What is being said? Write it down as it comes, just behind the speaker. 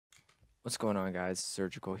What's going on, guys?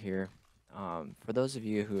 Surgical here. For those of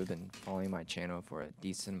you who have been following my channel for a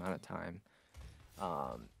decent amount of time,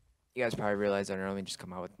 you guys probably realize I normally just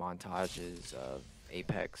come out with montages of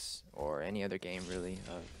Apex or any other game really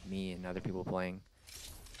of me and other people playing.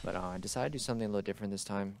 But I decided to do something a little different this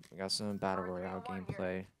time. We got some battle royale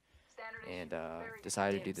gameplay, and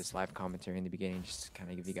decided to do this live commentary in the beginning, just to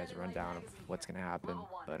kind of give you guys a rundown of what's gonna happen.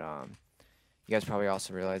 But you guys probably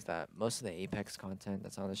also realize that most of the Apex content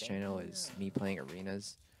that's on this channel is me playing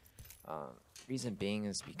arenas. Reason being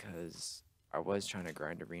is because I was trying to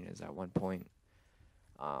grind arenas at one point.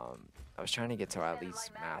 I was trying to get to at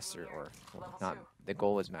least master, or well, not the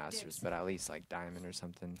goal was masters, but at least like diamond or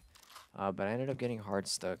something. But I ended up getting hard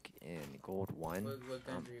stuck in gold 1.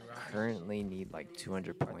 Currently need like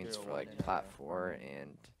 200 points for like plat 4,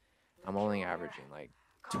 and I'm only averaging like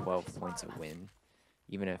 12 points a win.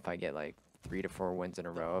 Even if I get like 3 to 4 wins in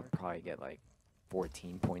a row, I'll probably get like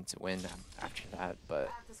 14 points a win after that. But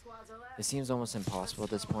it seems almost impossible at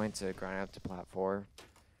this point to grind up to plat 4,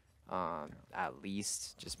 at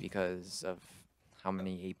least, just because of how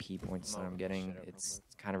many AP points that I'm getting. It's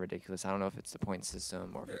kind of ridiculous. I don't know if it's the point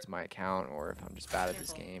system or if it's my account or if I'm just bad at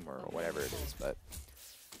this game or whatever it is. But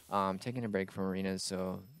taking a break from arenas,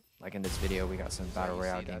 so like in this video we got some battle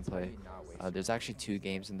royale gameplay. There's actually 2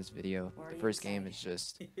 games in this video. The first game is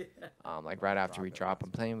just like right after we drop.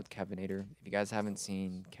 I'm playing with K3VIN4TOR. If you guys haven't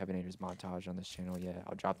seen K3VIN4TOR's montage on this channel yet,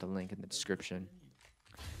 I'll drop the link in the description.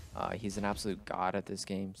 He's an absolute god at this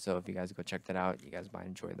game, so if you guys go check that out, you guys might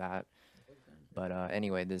enjoy that. But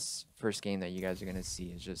anyway, this first game that you guys are going to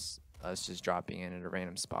see is just us just dropping in at a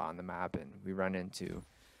random spot on the map, and we run into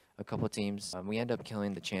a couple teams. We end up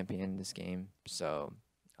killing the champion in this game, so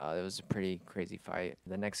it was a pretty crazy fight.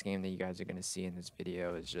 The next game that you guys are going to see in this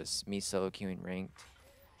video is just me solo queuing ranked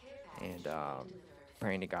and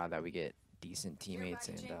praying to God that we get decent teammates,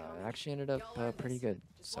 and it actually ended up pretty good.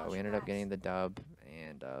 So we ended up getting the dub,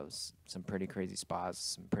 and some pretty crazy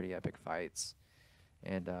spots, some pretty epic fights.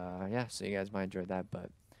 And yeah, so you guys might enjoy that. But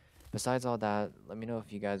besides all that, let me know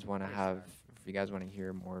if you guys want to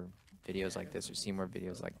hear more videos like this or see more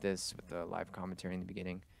videos like this with the live commentary in the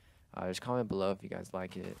beginning. Just comment below if you guys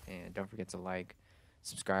like it, and don't forget to like,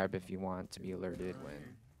 subscribe if you want to be alerted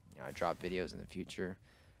when I drop videos in the future.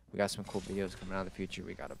 We got some cool videos coming out in the future.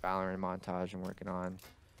 We got a Valorant montage I'm working on.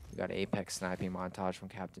 We got an Apex sniping montage from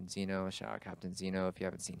Captain Zeno. Shout out Captain Zeno. If you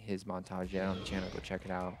haven't seen his montage yet on the channel, go check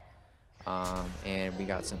it out. And we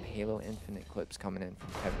got some Halo Infinite clips coming in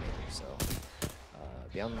from K3VIN4TOR, so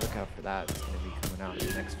be on the lookout for that. It's going to be coming out in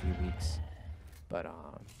the next few weeks. But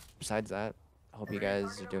besides that, I hope you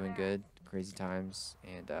guys are doing good, crazy times,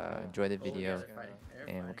 and enjoy the video,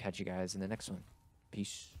 and we'll catch you guys in the next one.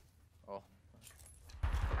 Peace.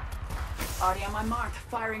 Already on my mark,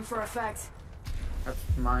 firing for effect. That's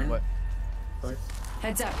mine. What?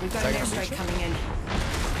 Heads up, we've got an airstrike coming in.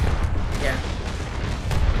 Yeah.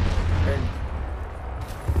 Good.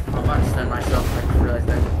 I'm about to stun myself. I just realized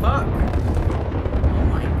that. Fuck! Oh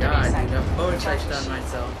my god, dude. Of course I stunned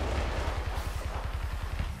myself.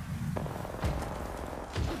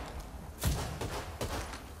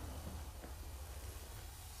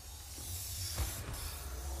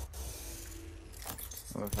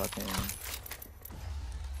 Oh, fucking.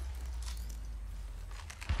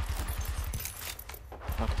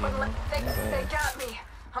 Fuck you, man. They got me.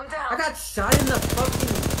 I'm down. I got shot in the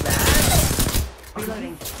fucking back.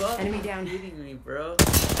 Reloading. Enemy down. You're kidding me, bro. They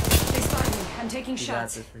spotted me. I'm taking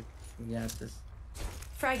shots. You got this.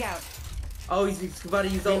 Frag out. Oh, he's about to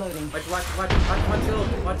use ult. Reloading. Watch ult.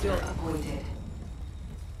 Watch ult. Appointed.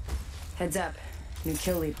 Heads up. New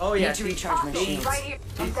kill lead. Oh yeah. Need to recharge my shields. Right here.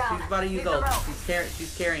 I'm She's down. about to use Leave ult. them out.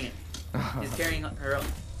 She's carrying it. She's carrying her ult.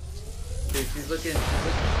 Dude, she's looking.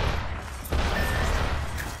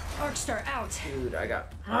 Arcstar out. Dude, I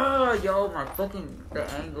got. Oh, yo, my fucking. The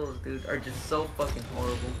angles, dude, are just so fucking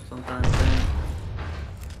horrible sometimes, man.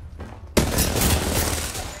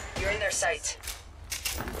 You're in their sight.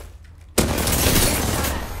 Good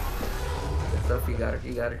stuff, you got her.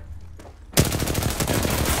 You got her.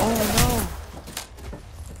 Oh no!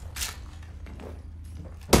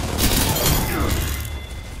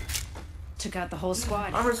 Took out the whole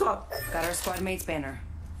squad. Armor swap. Got our squad mate's banner.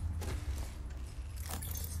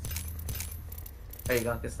 There you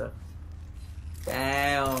go, good stuff.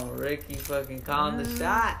 Damn, Ricky fucking calling the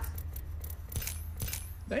shot.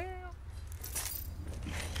 Damn!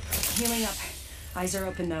 Healing up. Eyes are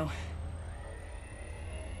open though.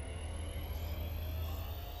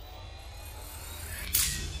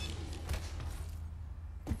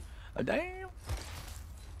 Damn!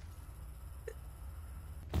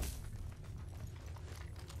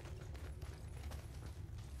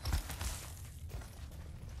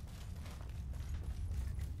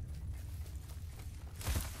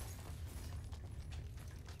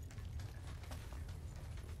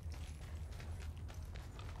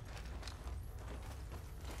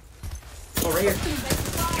 Oh, right here.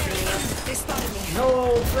 They spotted me. No,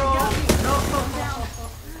 bro. No.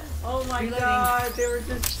 Oh my god, they were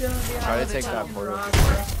just chilling behind. Try to the take that fucking portal. rock,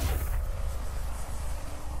 bro.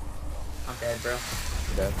 I'm dead, bro.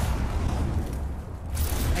 You're dead.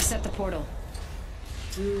 I set the portal.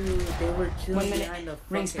 Dude, they were 1 chilling minute. behind the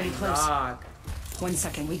Ring's fucking pretty close. rock. 1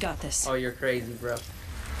 second. We got this. Oh, you're crazy, bro.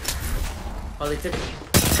 Oh, they took it.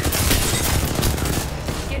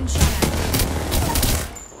 Getting shot at.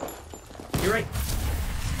 You're right.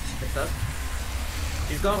 What's up?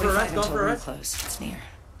 He's going for a 45 rush, going until for a ring rush. close. It's near.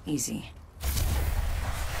 Easy.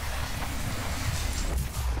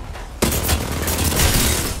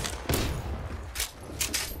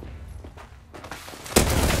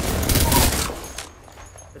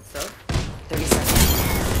 What's up? 30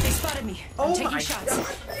 seconds. They spotted me. I'm Oh taking my shots.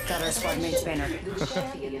 God. Got our squad mate's banner.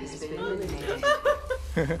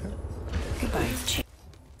 Goodbye.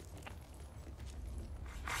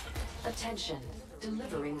 Attention,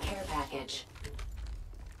 delivering care package.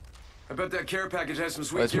 I bet that care package has some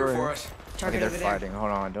sweet That's gear right. for us. Okay, Target they're over there. fighting.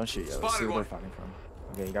 Hold on, don't shoot yet. Let's see Spotted where one. they're fighting from.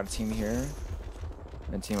 Okay, you got a team here.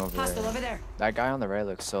 And a team over Hostile there. over there. That guy on the right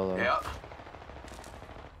looks solo. Yeah.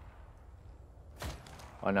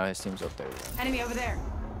 Oh no, his team's up there. Yeah. Enemy over there.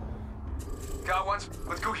 Got one.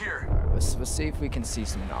 Let's go here. Alright, let's see if we can see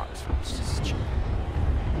some knocks. Let's just chill.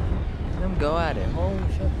 Let them go at it. Holy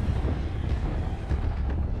shit.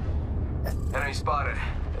 Enemy spotted.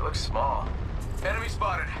 They look small. Enemy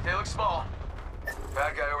spotted. They look small.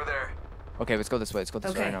 Bad guy over there. Okay, let's go this way. Let's go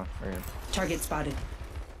this way Okay. right now. Right here. Target spotted.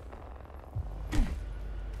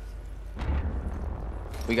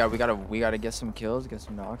 We gotta get some kills, get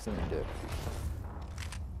some knocks, and then do it.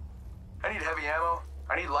 I need heavy ammo.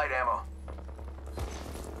 I need light ammo.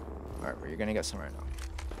 Alright, well, you're gonna get some right now.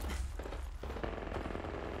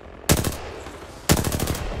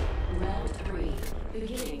 Round 3,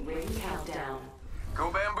 beginning ring countdown. Go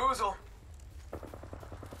bamboozle.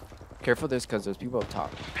 Careful this, because there's people up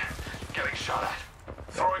top. Getting shot at.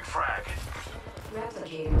 Throwing frag. Replicator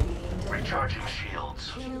being delivered. Recharging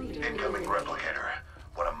shields. Incoming Incoming replicator.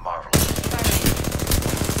 What a marvelous.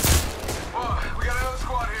 Whoa, we got another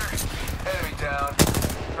squad here. Enemy down.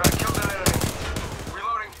 Killed an enemy.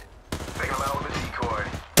 Reloading. Taking him out with a decoy.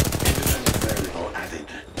 Independent variable added.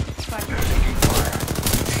 Fire. Taking fire.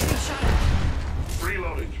 Getting shot at.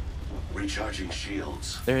 Reloading. Recharging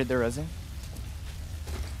shields. They're rezzing.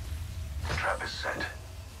 Trap is set.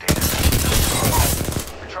 Data.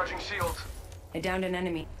 Recharging shields. I downed an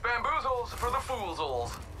enemy. Bamboozles for the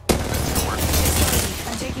foolsels.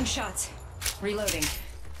 I'm taking shots. Reloading.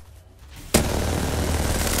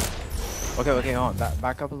 Okay, hold on.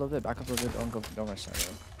 Back up a little bit. Back up a little bit. Don't rush that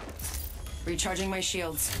way. Recharging my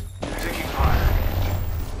shields. Taking fire.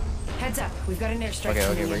 Heads up. We've got an airstrike. Okay,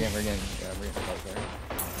 coming we're in. getting fight there.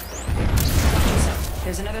 Watch yourself.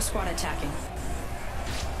 There's another squad attacking.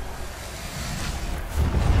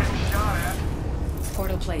 Getting shot at.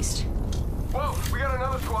 Portal placed. Whoa, we got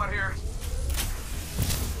another squad here.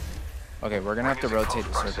 Okay, we're gonna have to Ring is in rotate the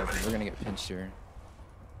close circle. 'Cause proximity. we're gonna get pinched here.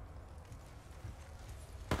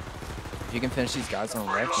 If you can finish these guys on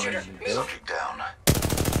the left, then you do it. Looking down.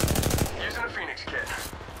 Using a Phoenix kit.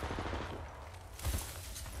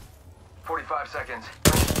 45 seconds.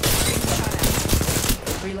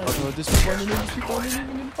 Reloading. Oh, this is one minute.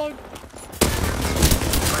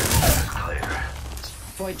 Clear.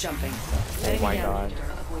 Void jumping. Oh Enemy my down. god.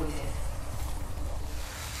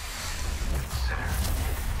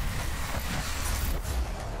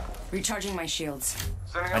 Recharging my shields.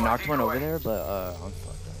 Sending I out my knocked one decoy. over there, but I'm fucked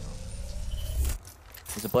right now.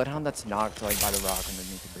 There's a bloodhound that's knocked like by the rock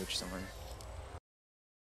underneath the bridge somewhere.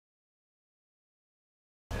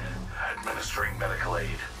 Administering medical aid.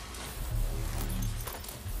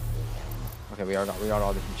 Okay, we got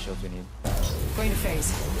all the heat shields we need. Going to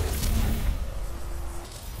phase.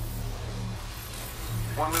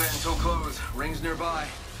 1 minute until close. Rings nearby.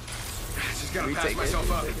 Just gotta pass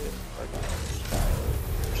myself up.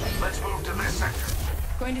 Let's move to this sector.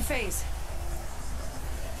 Going to phase.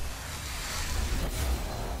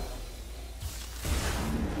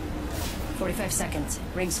 "45 seconds.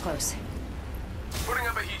 Ring's close. Putting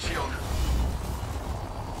up a heat shield.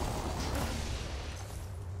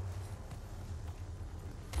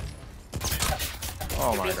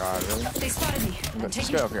 Oh my god, really? They spotted me. I'm Just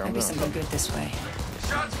taking. get up here, I'm Might be going. something good this way.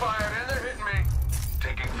 Shots fired and they're hitting me.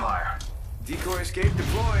 Taking fire. Decoy escape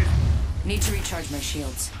deployed. Need to recharge my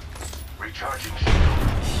shields. Recharging shield.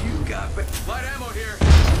 You got light ammo here.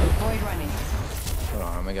 Void running. Hold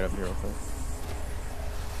on, I'm gonna get up here real quick.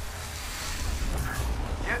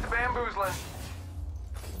 Get the bamboozling.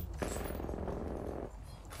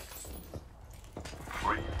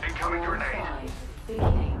 Incoming grenade.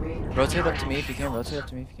 Beginning ring Rotate up to me if you can. Rotate up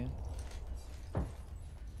to me if you can.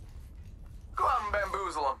 Go out and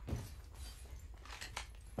bamboozle them.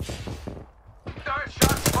 Alright,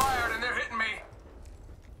 shots fired and they're hitting me.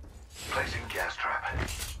 Placing gas trap.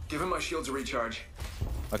 Give him my shields a recharge.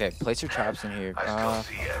 Okay, place your traps in here. I still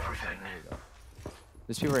see everything.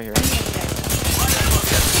 There's people right here.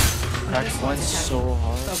 Cracked one so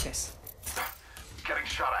hard. Focus. Getting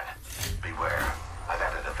shot at. Beware. I've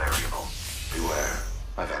added a variable. Beware.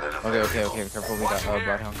 I've added a variable. Okay. Careful, we got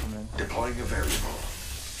Bloodhound coming in. Deploying a variable.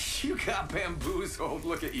 You got bamboozled.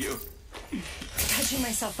 Look at you. Touching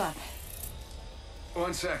myself up.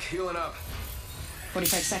 1 sec, healing up.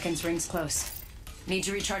 45 seconds, ring's close. Need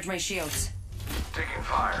to recharge my shields. Taking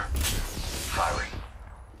fire. Firing.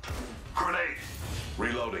 Grenade.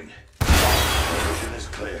 Reloading. Vision is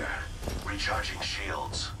clear. Recharging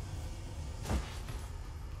shields.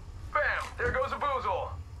 Bam! There goes a boozle.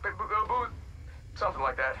 Something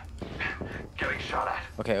like that. Getting shot at.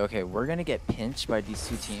 Okay, we're gonna get pinched by these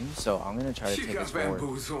two teams, so I'm gonna try to You take got us forward.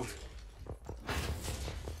 bamboozled.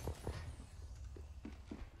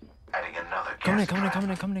 Adding another Coming gas in.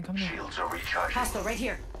 trap. Shields are recharging. Hostile right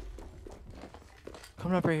here.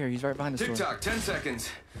 Coming up right here. He's right behind the Tick store. tock, 10 seconds.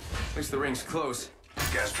 At least the ring's close.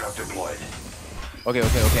 Gas trap deployed. Okay.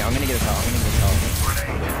 I'm gonna get us out.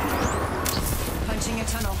 Grenade. Punching a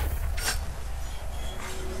tunnel.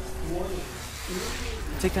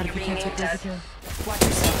 Take that if you can. Take that if you can. Watch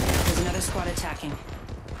yourself. There's another squad attacking.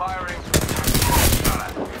 Firing.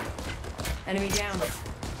 Enemy down.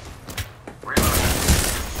 Reloading.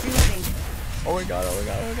 Reloading. Oh my god. He's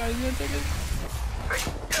gonna take it.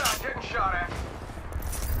 Yeah, I'm getting shot at.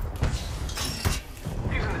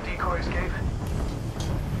 Using the decoy escape.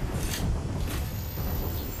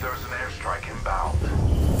 There's an airstrike inbound.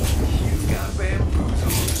 You got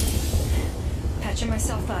bamboozled. Patching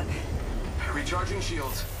myself up. Recharging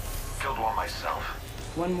shields. Killed one myself.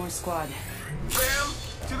 One more squad. Bam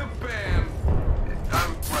to the bam.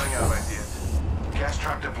 I'm running out of ideas. Gas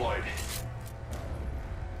trap deployed.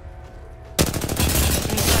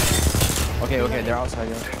 Okay, they're outside.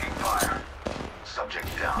 Yeah. Taking fire. Subject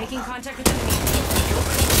down. Making contact with enemy.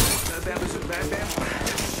 Bam is a bam.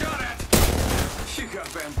 Shot at. You got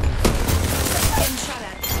bam. Getting shot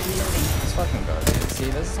at. Reloading. Let's fucking go, dude. See,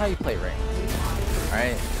 this is how you play rank.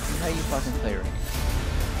 Alright? This is how you fucking play rank.